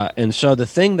And so the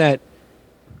thing that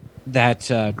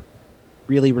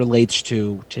really relates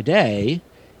to today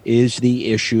is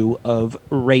the issue of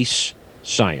race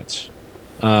science,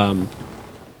 um,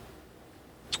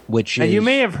 which Now, you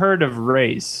may is have heard of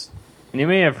race, and you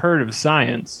may have heard of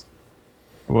science.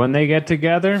 When they get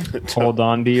together, hold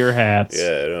on to your hats.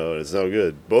 Yeah, no, it's no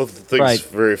good. Both things Right.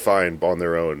 very fine on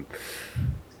their own.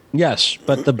 yes,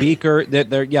 but the beaker that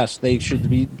they're yes they should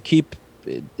be keep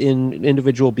in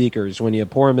individual beakers when you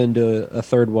pour them into a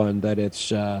third one that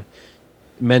it's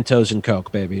Mentos and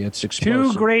Coke, baby. It's Two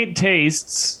explosive. great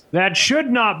tastes that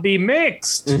should not be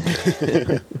mixed.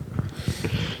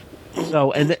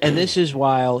 So, and this is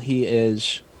while he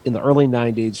is in the early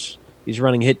 '90s. He's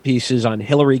running hit pieces on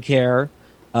Hillary Care,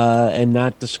 and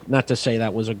not to say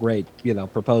that was a great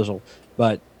proposal,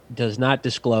 but does not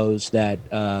disclose that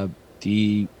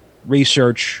the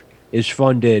research is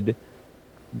funded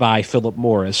by Philip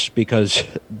Morris because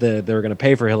they're going to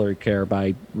pay for Hillary Care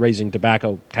by raising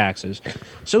tobacco taxes.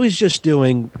 So he's just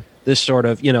doing this sort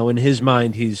of in his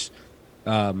mind he's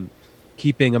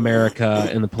keeping America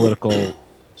and the political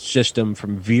system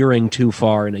from veering too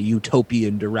far in a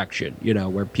utopian direction,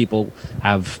 where people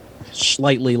have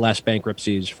slightly less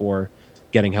bankruptcies for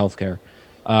getting health care.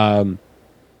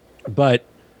 But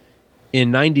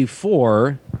in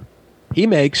 '94, he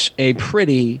makes a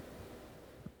pretty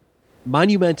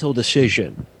monumental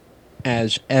decision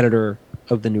as editor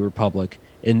of the New Republic,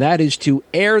 and that is to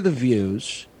air the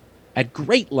views at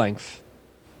great length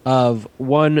of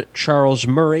one Charles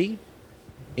Murray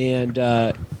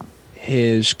and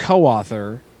his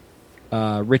co-author,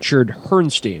 Richard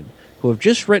Herrnstein, who have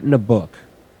just written a book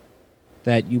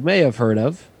that you may have heard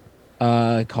of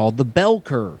called The Bell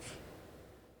Curve.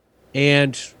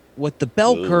 And what the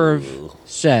Bell Curve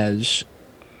says,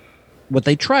 what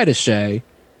they try to say,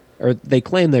 or they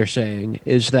claim they're saying,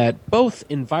 is that both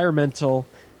environmental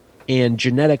and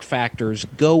genetic factors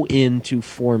go into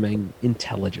forming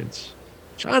intelligence.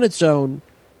 Which on its own,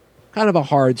 kind of a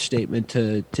hard statement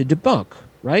to debunk,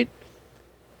 right?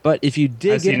 But if you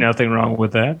dig I see nothing wrong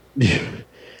with that.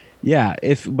 yeah,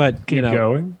 but Keep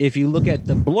going. if you look at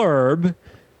the blurb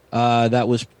that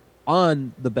was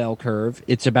on the Bell Curve,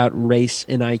 it's about race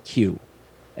and IQ.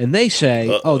 And they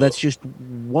say, oh, that's just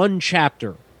one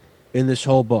chapter in this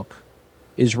whole book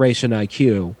is race and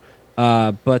IQ.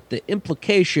 But the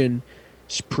implication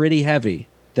is pretty heavy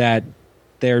that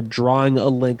they're drawing a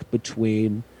link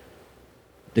between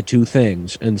the two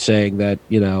things and saying that,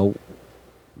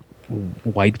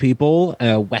 white people,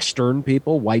 Western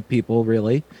people, white people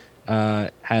really,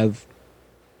 have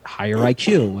higher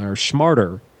IQ, are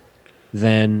smarter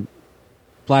than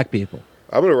black people.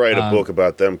 I'm going to write a book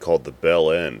about them called The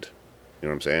Bell End. You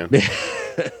know what I'm saying?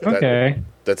 Okay.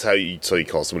 That's how you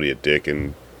call somebody a dick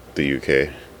in the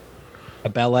UK. A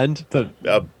bell end? A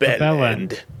bell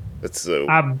end. end. That's so.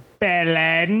 A bell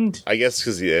end. I guess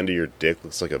because the end of your dick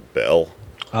looks like a bell.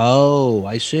 Oh,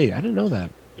 I see. I didn't know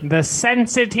that. The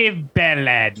sensitive bell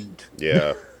end,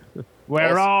 Yeah.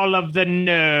 where all of the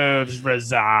nerves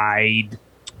reside.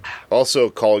 Also,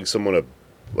 calling someone a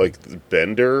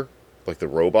Bender, like the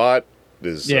robot,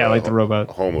 is like the robot.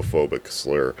 a homophobic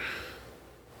slur.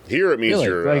 Here it means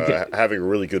Really? you're having a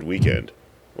really good weekend,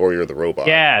 or you're the robot.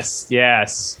 Yes.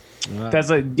 That's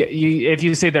like if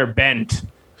you say they're bent.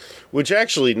 Which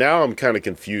actually, now I'm kind of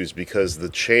confused because the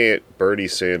chant Bernie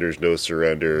Sanders no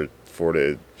surrender,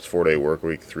 4-day work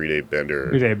week, 3-day bender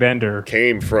 3-day bender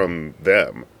came from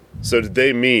them. So did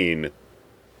they mean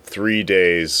 3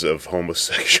 days of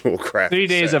homosexual crap? 3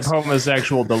 days of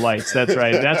homosexual delights. That's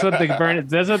right. That's what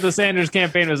the Sanders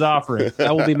campaign was offering.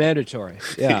 That will be mandatory.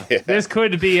 Yeah. This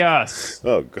could be us.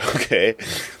 Oh, okay.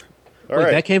 All Wait,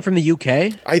 right. that came from the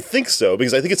UK? I think so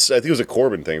because I think it was a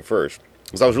Corbyn thing first.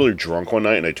 Because I was really drunk one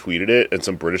night and I tweeted it, and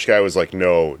some British guy was like,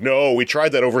 "No, we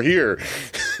tried that over here."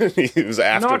 It was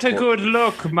after. Not a good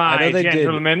look, my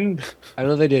gentleman. I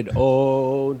know they did.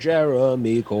 Oh,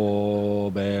 Jeremy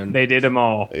Corbyn. They did them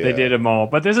all. Yeah. They did them all.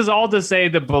 But this is all to say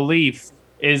the belief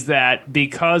is that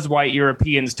because white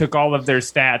Europeans took all of their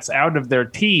stats out of their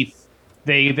teeth,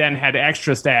 they then had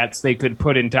extra stats they could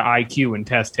put into IQ and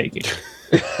test taking.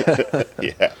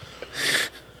 Yeah.